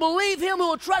somebody who will believe Him, who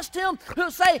will trust Him, who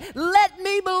will say, let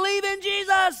me believe in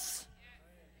Jesus.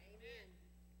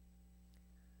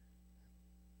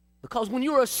 Because when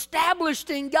you're established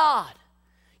in God,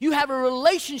 you have a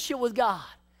relationship with God.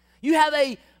 You have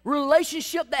a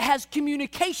relationship that has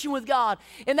communication with God.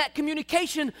 And that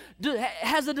communication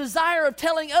has a desire of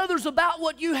telling others about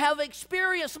what you have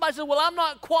experienced. Somebody said, well, I'm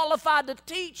not qualified to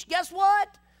teach. Guess what?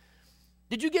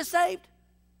 Did you get saved?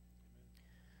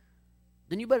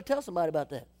 Then you better tell somebody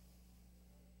about that.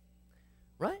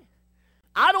 Right?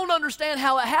 I don't understand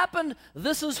how it happened.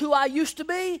 This is who I used to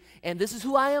be, and this is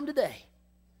who I am today.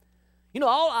 You know,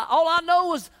 all I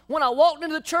know is when I walked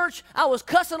into the church, I was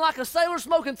cussing like a sailor,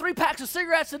 smoking 3 packs of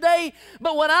cigarettes a day.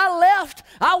 But when I left,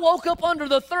 I woke up under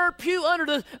the third pew, under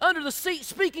the seat,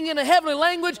 speaking in a heavenly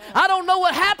language. I don't know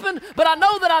what happened, but I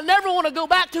know that I never want to go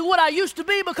back to what I used to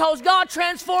be because God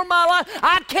transformed my life.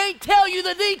 I can't tell you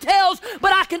the details,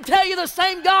 but I can tell you the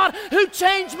same God who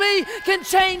changed me can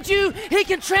change you. He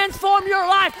can transform your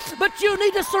life, but you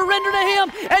need to surrender to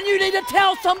Him, and you need to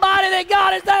tell somebody that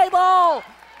God is able.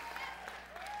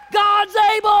 God's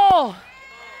able.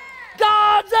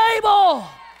 God's able.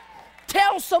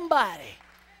 Tell somebody.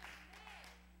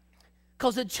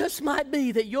 Because it just might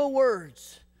be that your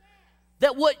words,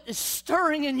 that what is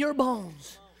stirring in your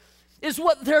bones is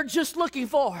what they're just looking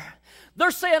for.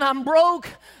 They're saying, I'm broke,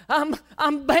 I'm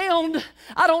bound,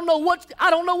 I don't know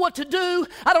what to do,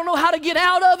 I don't know how to get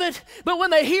out of it. But when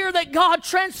they hear that God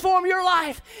transformed your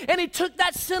life and He took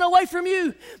that sin away from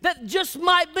you, that just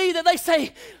might be that they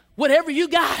say, whatever you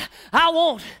got, I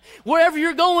want. Wherever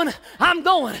you're going, I'm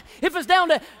going. If it's down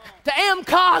to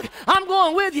AMCOG, I'm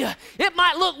going with you. It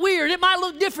might look weird. It might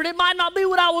look different. It might not be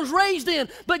what I was raised in.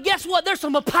 But guess what? There's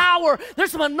some power.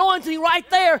 There's some anointing right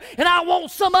there, and I want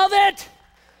some of it.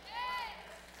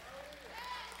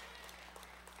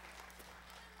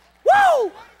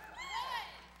 Woo!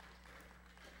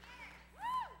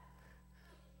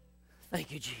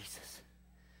 Thank you, Jesus.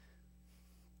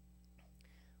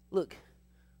 Look.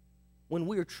 When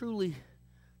we are truly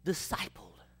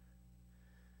discipled,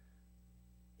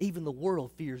 even the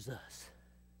world fears us.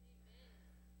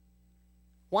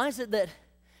 Why is it that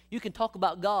you can talk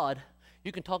about God,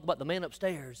 you can talk about the man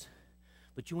upstairs,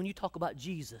 but when you talk about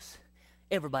Jesus,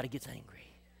 everybody gets angry?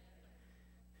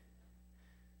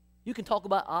 You can talk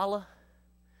about Allah,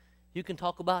 you can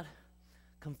talk about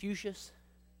Confucius,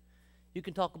 you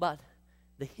can talk about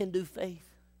the Hindu faith,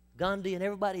 Gandhi, and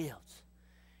everybody else.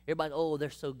 Everybody, oh,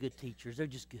 they're so good teachers. They're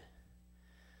just good.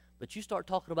 But you start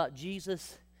talking about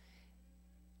Jesus,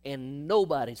 and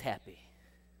nobody's happy.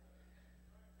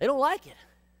 They don't like it.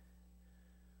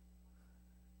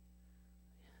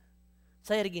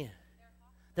 Say it again.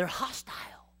 They're hostile.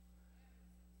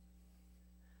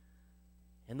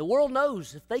 And the world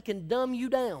knows if they can dumb you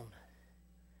down,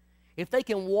 if they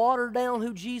can water down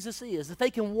who Jesus is, if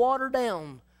they can water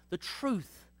down the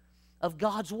truth of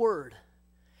God's Word,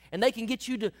 and they can get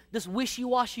you to this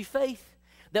wishy-washy faith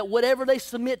that whatever they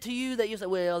submit to you, that you say,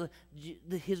 well,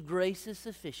 His grace is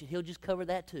sufficient. He'll just cover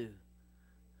that too.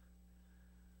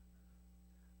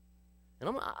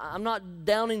 And I'm not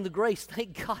downing the grace.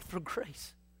 Thank God for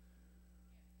grace.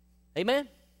 Amen?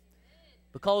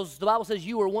 Because the Bible says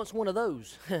you were once one of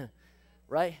those,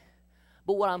 right?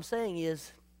 But what I'm saying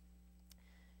is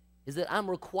that I'm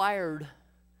required,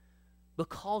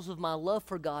 because of my love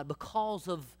for God, because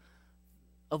of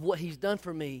what He's done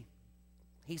for me.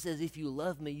 He says, if you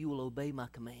love me, you will obey my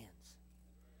commands.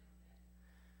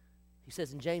 He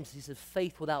says in James, he says,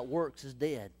 faith without works is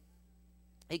dead.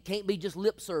 It can't be just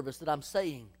lip service that I'm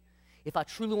saying. If I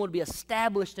truly want to be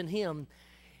established in Him,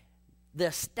 the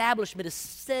establishment is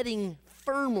setting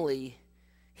firmly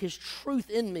His truth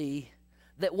in me,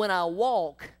 that when I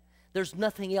walk, there's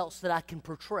nothing else that I can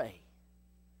portray.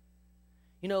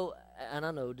 You know, and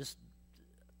I know, just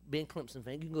being a Clemson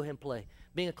fan, you can go ahead and play.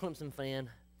 Being a Clemson fan,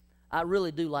 I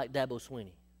really do like Dabo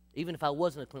Swinney. Even if I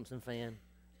wasn't a Clemson fan,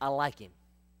 I like him.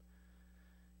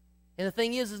 And the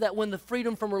thing is that when the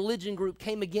Freedom from Religion group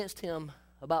came against him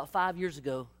about 5 years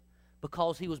ago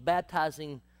because he was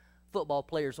baptizing football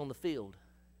players on the field,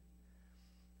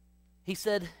 he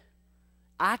said,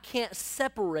 I can't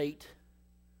separate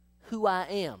who I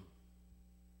am.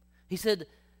 He said,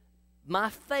 my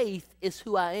faith is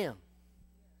who I am.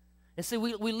 And see,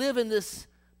 we live in this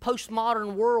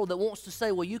postmodern world that wants to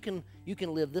say, well, you can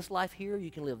live this life here, you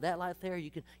can live that life there,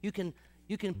 you can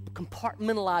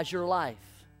compartmentalize your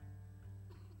life.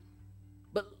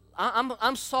 But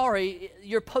I'm sorry,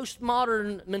 your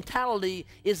postmodern mentality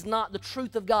is not the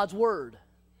truth of God's Word.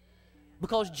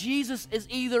 Because Jesus is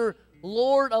either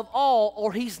Lord of all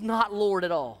or He's not Lord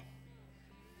at all.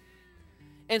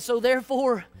 And so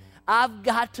therefore, I've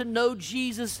got to know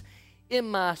Jesus in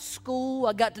my school.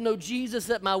 I got to know Jesus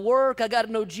at my work. I got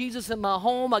to know Jesus in my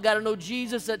home. I got to know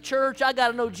Jesus at church. I got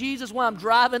to know Jesus when I'm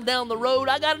driving down the road.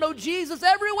 I got to know Jesus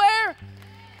everywhere.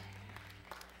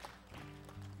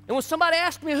 And when somebody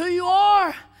asks me who you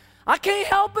are, I can't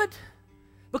help it,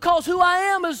 because who I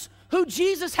am is who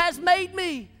Jesus has made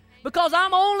me. Because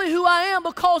I'm only who I am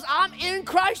because I'm in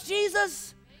Christ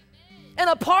Jesus. And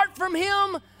apart from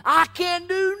Him, I can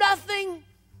do nothing.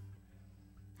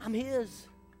 I'm His.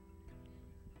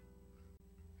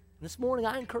 This morning,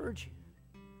 I encourage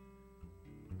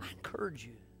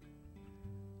you.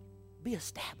 Be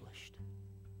established.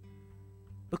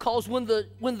 Because when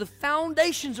the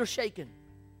foundations are shaken,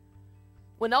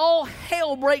 when all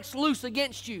hell breaks loose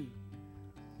against you,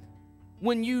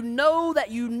 when you know that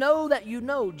you know that you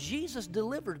know, Jesus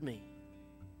delivered me.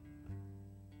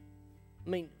 I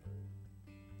mean,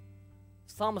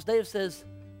 Psalmist David says,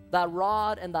 thy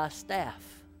rod and thy staff,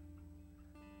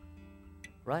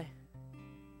 right?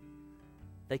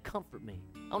 They comfort me.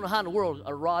 I don't know how in the world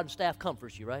a rod and staff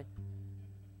comforts you, right?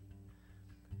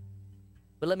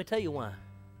 But let me tell you why.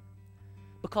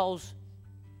 Because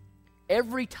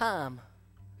every time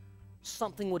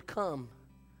something would come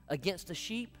against a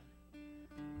sheep,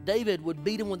 David would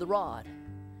beat him with the rod.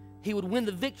 He would win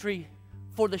the victory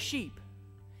for the sheep.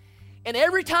 And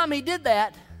every time he did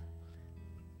that,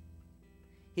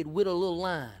 he'd whittle a little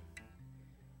line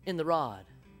in the rod.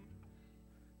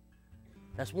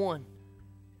 That's one.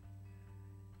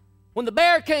 When the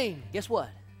bear came, guess what?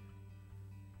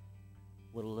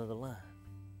 Whittle another line.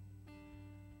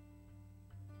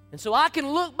 And so I can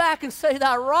look back and say,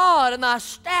 thy rod and thy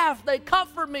staff, they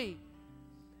comfort me.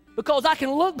 Because I can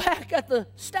look back at the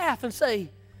staff and say,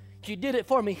 you did it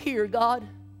for me here, God.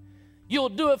 You'll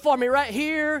do it for me right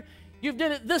here. You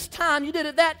did it this time, you did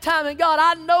it that time. And God,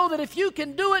 I know that if you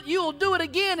can do it, you will do it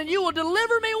again, and you will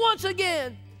deliver me once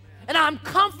again. And I'm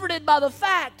comforted by the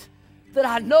fact that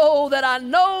I know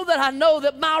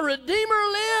that my Redeemer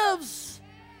lives.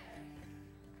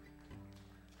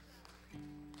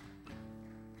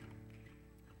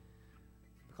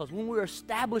 Because when we're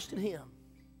established in Him,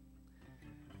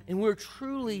 and we're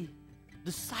truly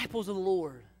disciples of the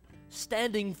Lord,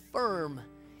 standing firm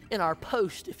in our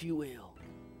post, if you will,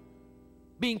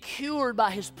 being cured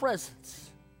by His presence,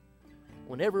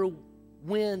 whenever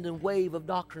wind and wave of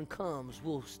doctrine comes,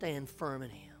 we'll stand firm in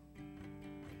Him.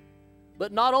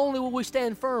 But not only will we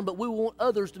stand firm, but we want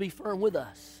others to be firm with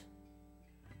us.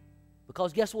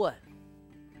 Because guess what?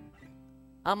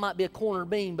 I might be a corner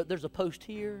beam, but there's a post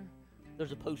here,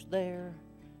 there's a post there,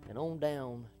 and on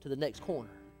down to the next corner.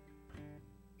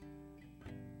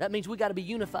 That means we got to be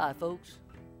unified, folks.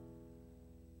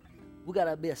 We got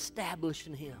to be established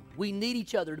in Him. We need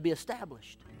each other to be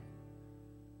established.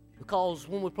 Because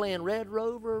when we're playing Red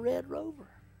Rover,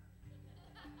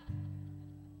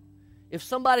 if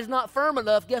somebody's not firm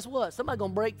enough, guess what? Somebody's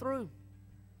going to break through.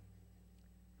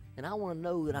 And I want to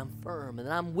know that I'm firm and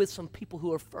that I'm with some people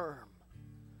who are firm,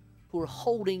 who are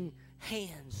holding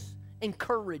hands,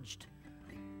 encouraging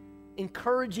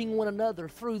one another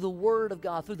through the Word of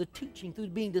God, through the teaching, through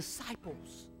being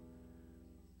disciples.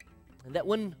 And that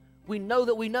when we know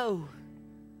that we know,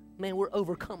 man, we're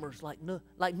overcomers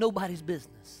like nobody's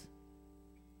business.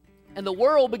 And the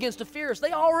world begins to fear us.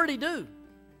 They already do.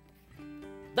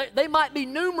 They might be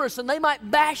numerous, and they might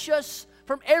bash us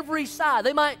from every side.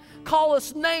 They might call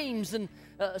us names and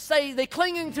say they're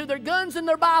clinging to their guns and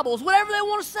their Bibles, whatever they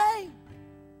want to say.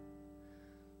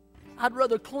 I'd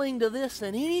rather cling to this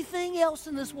than anything else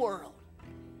in this world.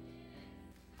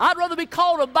 I'd rather be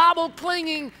called a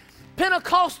Bible-clinging,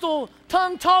 Pentecostal,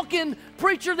 tongue-talking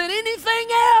preacher than anything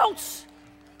else.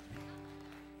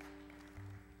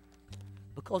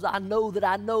 Because I know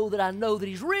that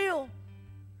He's real.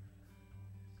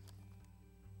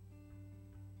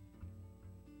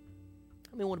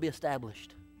 How many want to be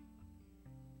established?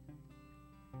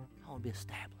 I want to be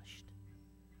established.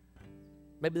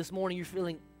 Maybe this morning you're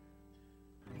feeling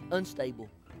unstable.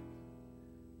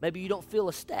 Maybe you don't feel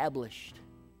established.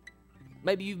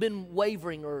 Maybe you've been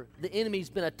wavering, or the enemy's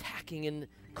been attacking and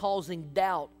causing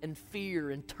doubt and fear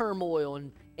and turmoil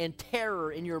and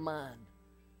terror in your mind.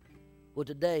 Well,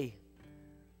 today,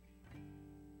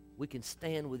 we can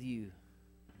stand with you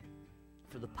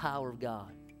for the power of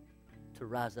God to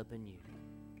rise up in you.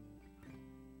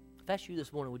 If that's you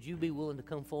this morning, would you be willing to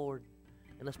come forward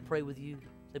and let's pray with you?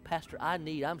 Say, Pastor,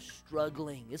 I'm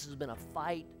struggling. This has been a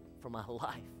fight for my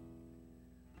life.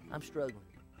 I'm struggling.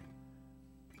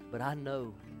 But I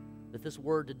know that this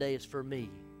word today is for me,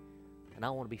 and I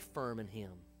want to be firm in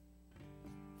Him.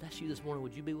 If that's you this morning,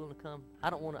 would you be willing to come? I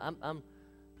don't want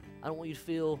you to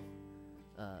feel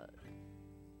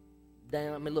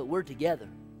down. I mean, look, we're together.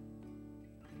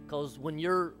 Because when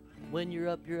you're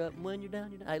up, you're up. And when you're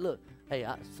down, you're down. Hey, look. Hey,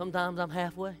 sometimes I'm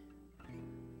halfway.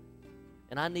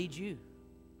 And I need you.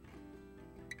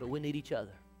 But we need each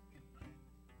other.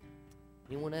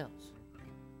 Anyone else?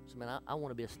 So, man, I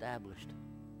want to be established.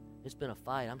 It's been a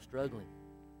fight. I'm struggling.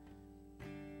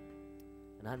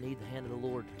 And I need the hand of the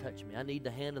Lord to touch me. I need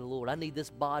the hand of the Lord. I need this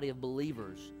body of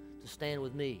believers to stand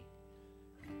with me.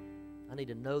 I need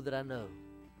to know that I know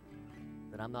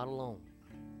that I'm not alone.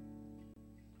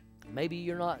 Maybe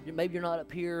you're not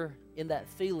up here in that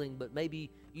feeling, but maybe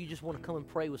you just want to come and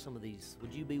pray with some of these.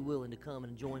 Would you be willing to come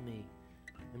and join me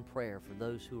in prayer for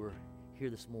those who are here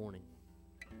this morning?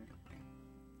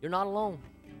 You're not alone.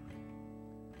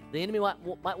 The enemy might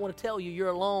want to tell you you're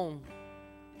alone.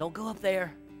 Don't go up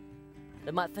there.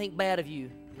 They might think bad of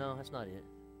you. No, that's not it.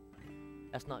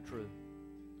 That's not true.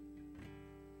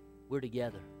 We're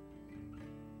together.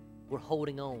 We're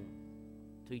holding on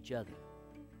to each other.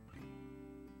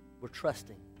 We're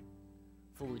trusting,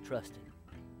 fully trusting.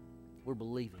 We're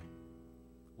believing.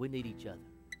 We need each other.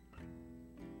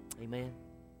 Amen.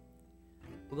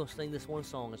 We're going to sing this one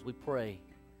song as we pray.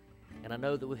 And I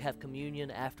know that we have communion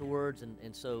afterwards,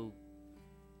 and so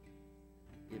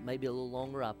it may be a little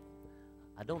longer. I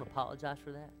don't apologize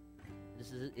for that.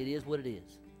 It is what it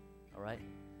is. All right?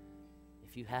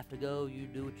 If you have to go, you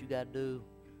do what you got to do.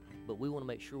 But we want to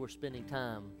make sure we're spending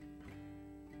time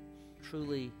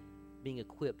truly being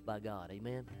equipped by God.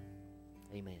 Amen?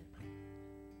 Amen.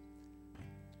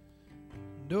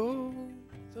 Know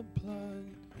the blood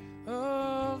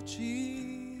of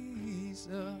Jesus.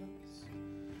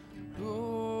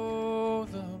 Know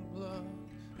the blood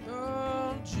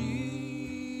of Jesus.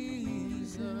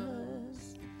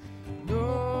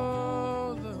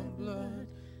 Know the blood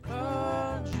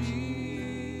of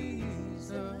Jesus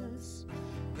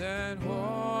that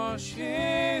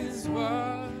washes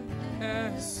white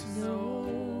as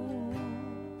snow.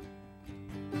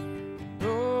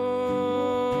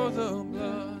 Know the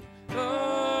blood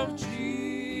of Jesus.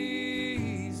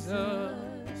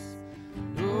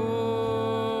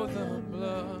 Know the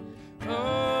blood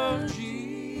of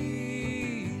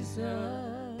Jesus.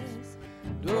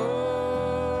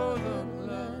 Know the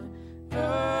blood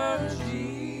of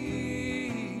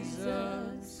Jesus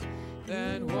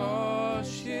that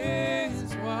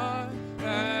washes white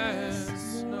as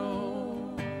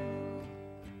snow.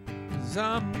 'Cause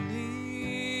I'm leaning,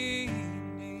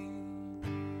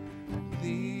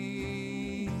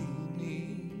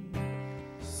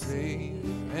 safe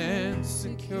and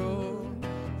secure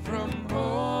from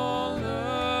all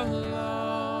alarms.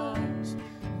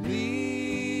 Leaning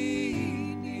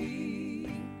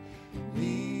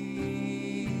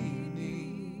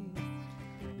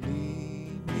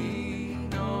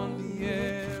on the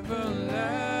everlasting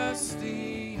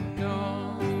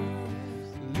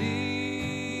arms.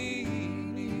 Leaning,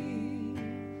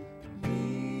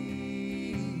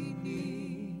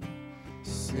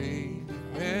 safe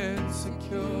and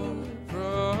secure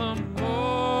from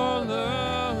all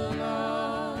alarms.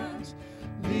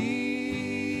 Leaning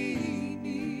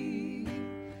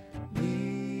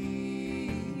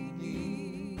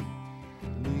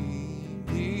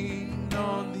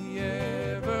on the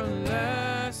everlasting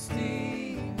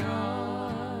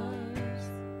arms.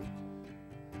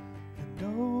 And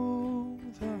know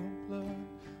the blood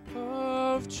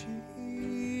of Jesus.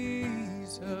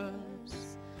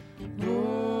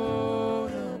 Know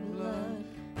the blood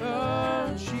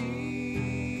of Jesus.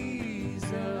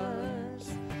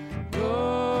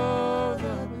 Know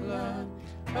the blood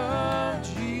of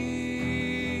Jesus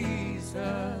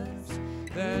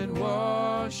that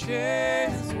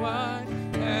washes white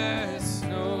as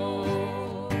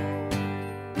snow.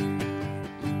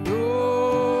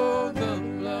 Know the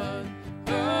blood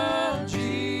of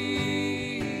Jesus.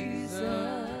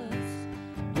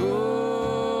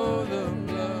 Know the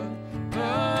blood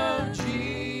of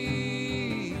Jesus.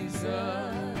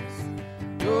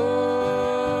 Know